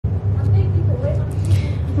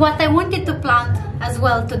what I wanted to plant as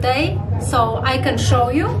well today, so I can show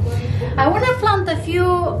you. I want to plant a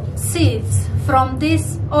few seeds from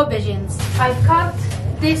these aubergines. I cut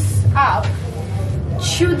this up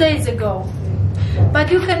 2 days ago,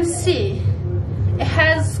 but you can see it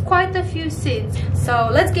has quite a few seeds. So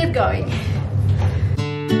let's get going.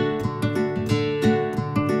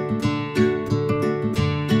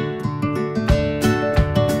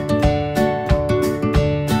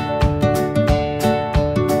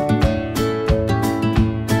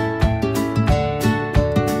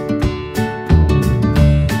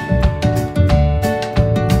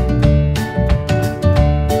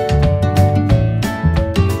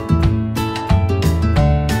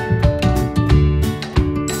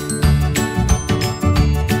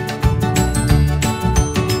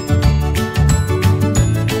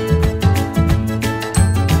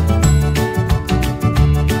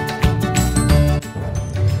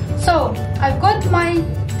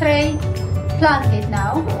 Tray planted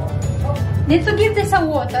now. Need to give this a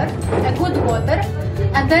good water,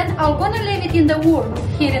 and then I'm gonna leave it in the warm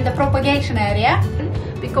here in the propagation area,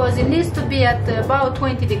 because it needs to be at about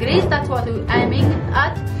 20 degrees. That's what we're aiming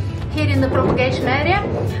at here in the propagation area,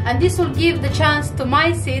 and this will give the chance to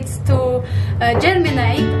my seeds to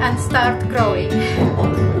germinate and start growing.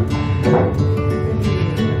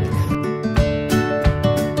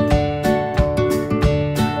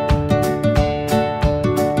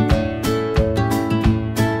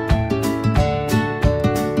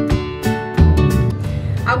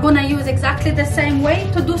 I'm gonna use exactly the same way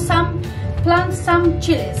to do plant some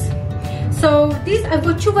chilies. So these, I've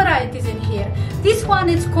got 2 varieties in here. This one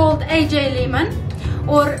is called AJ lemon,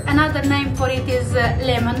 or another name for it is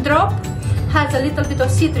lemon drop. Has a little bit of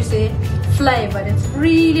citrusy flavor. It's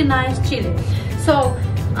really nice chili. So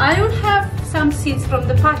I will have some seeds from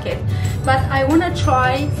the packet, but I want to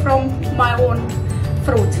try from my own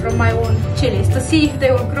fruits, from my own chilies, to see if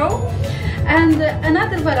they will grow. And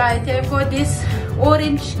another variety, I've got this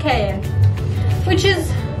orange cayenne, which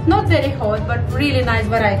is not very hot but really nice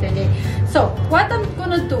variety. So what I'm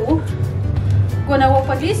gonna do, gonna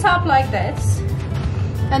open this up like this,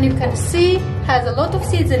 and you can see has a lot of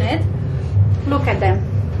seeds in it. Look at them,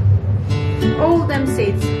 all them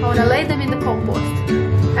seeds. I wanna lay them in the compost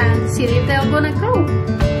and see if they're gonna grow.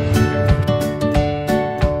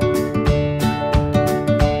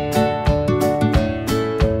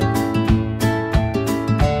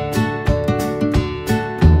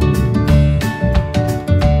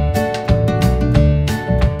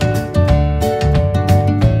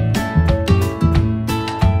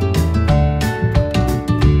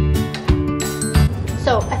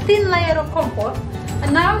 Thin layer of compost,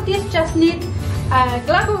 and now this just needs a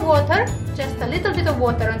glass of water, just a little bit of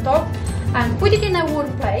water on top, and put it in a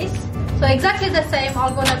warm place. So exactly the same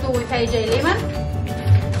I'm gonna do with AJ lemon.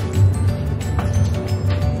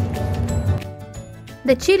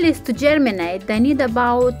 The chilies to germinate, they need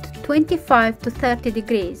about 25 to 30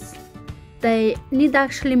 degrees. They need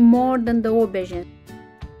actually more than the aubergine.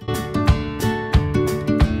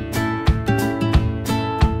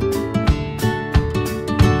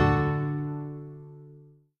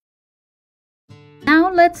 Now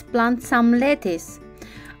let's plant some lettuce.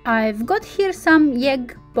 I've got here some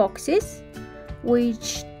egg boxes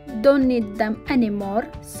which don't need them anymore,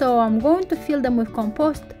 so I'm going to fill them with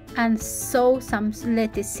compost and sow some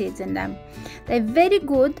lettuce seeds in them. They're very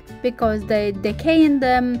good because they decay in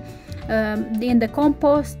the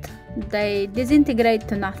compost, they disintegrate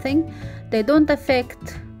to nothing, they don't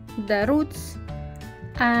affect the roots,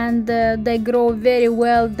 and they grow very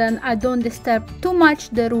well. Then I don't disturb too much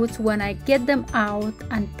the roots when I get them out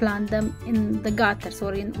and plant them in the gutters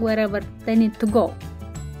or in wherever they need to go.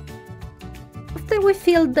 After we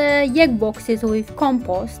fill the egg boxes with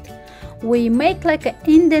compost, we make like an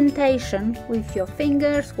indentation with your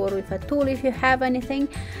fingers or with a tool if you have anything,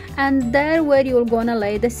 and there where you're gonna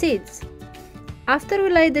lay the seeds. After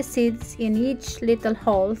we lay the seeds in each little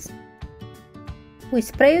holes, we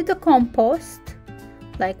spray the compost,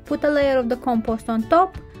 like put a layer of the compost on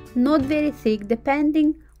top, not very thick,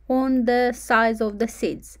 depending on the size of the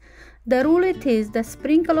seeds. The rule it is the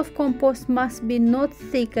sprinkle of compost must be not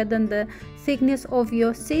thicker than the thickness of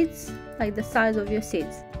your seeds, like the size of your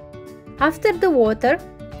seeds. After the water,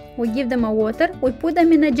 we give them a water, we put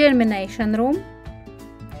them in a germination room.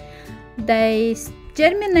 They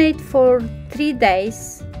germinate for 3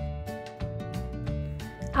 days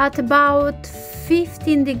at about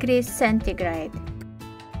 15 degrees centigrade.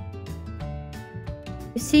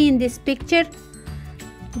 You see in this picture,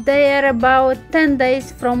 they are about 10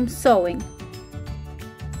 days from sowing.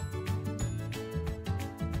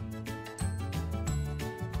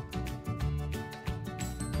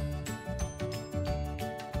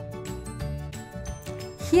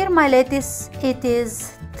 here my lettuce, it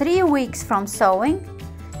is 3 weeks from sowing.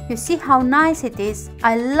 You see how nice it is.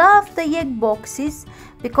 I love the egg boxes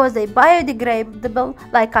because they biodegradable,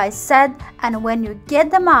 like I said, and when you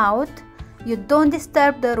get them out, you don't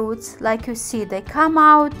disturb the roots. Like you see, they come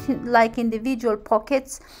out like individual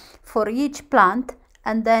pockets for each plant,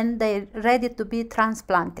 and then they're ready to be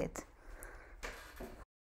transplanted.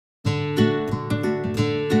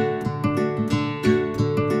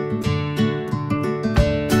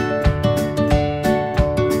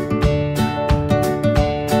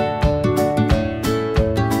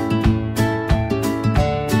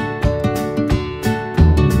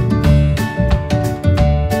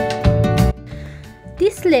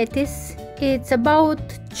 This lettuce, it's about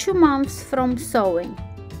 2 months from sowing,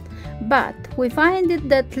 but we find it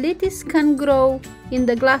that lettuce can grow in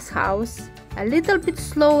the glass house a little bit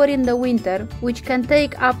slower in the winter, which can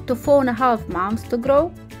take up to 4.5 months to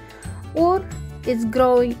grow, or it's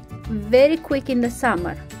growing very quick in the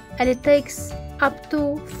summer and it takes up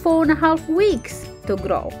to 4.5 weeks to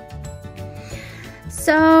grow.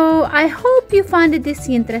 So I hope you find this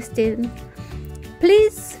interesting.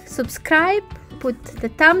 Please subscribe, put the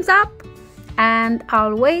thumbs up, and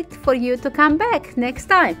I'll wait for you to come back next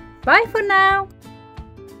time. Bye for now.